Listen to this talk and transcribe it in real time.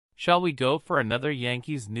Shall we go for another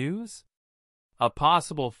Yankees news? A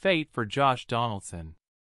possible fate for Josh Donaldson.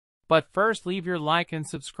 But first, leave your like and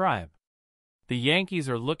subscribe. The Yankees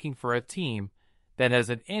are looking for a team that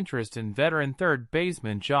has an interest in veteran third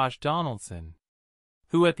baseman Josh Donaldson,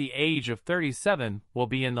 who at the age of 37 will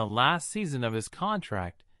be in the last season of his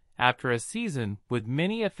contract after a season with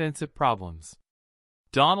many offensive problems.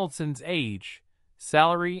 Donaldson's age,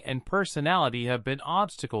 salary, and personality have been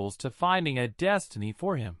obstacles to finding a destiny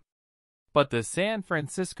for him. But the San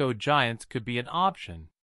Francisco Giants could be an option.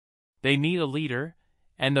 They need a leader,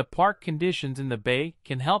 and the park conditions in the Bay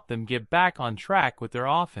can help them get back on track with their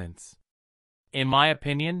offense. In my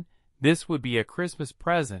opinion, this would be a Christmas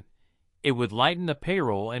present. It would lighten the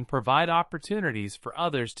payroll and provide opportunities for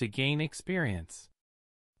others to gain experience.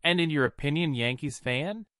 And in your opinion, Yankees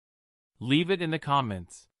fan? Leave it in the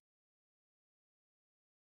comments.